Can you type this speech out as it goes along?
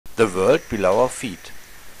The world below our feet.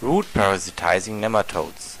 Root parasitizing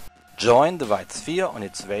nematodes. Join the white sphere on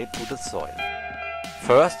its way to the soil.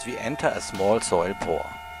 First we enter a small soil pore.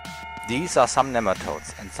 These are some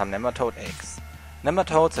nematodes and some nematode eggs.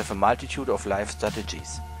 Nematodes have a multitude of life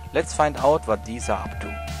strategies. Let's find out what these are up to.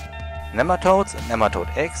 Nematodes and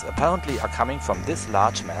nematode eggs apparently are coming from this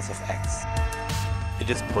large mass of eggs.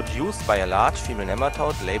 It is produced by a large female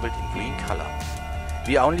nematode labeled in green color.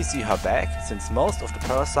 We only see her back, since most of the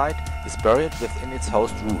parasite is buried within its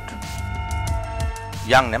host root.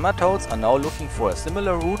 Young nematodes are now looking for a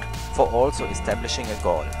similar root for also establishing a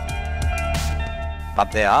gall.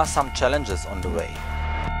 But there are some challenges on the way.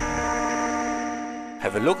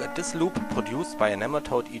 Have a look at this loop produced by a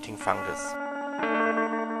nematode eating fungus.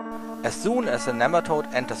 As soon as a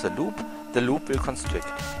nematode enters a loop, the loop will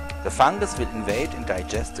constrict. The fungus will invade and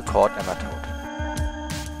digest the caught nematode.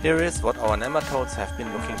 Here is what our nematodes have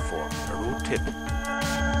been looking for, a root tip.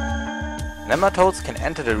 Nematodes can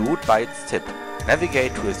enter the root by its tip,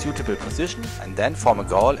 navigate to a suitable position and then form a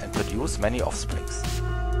gall and produce many offsprings.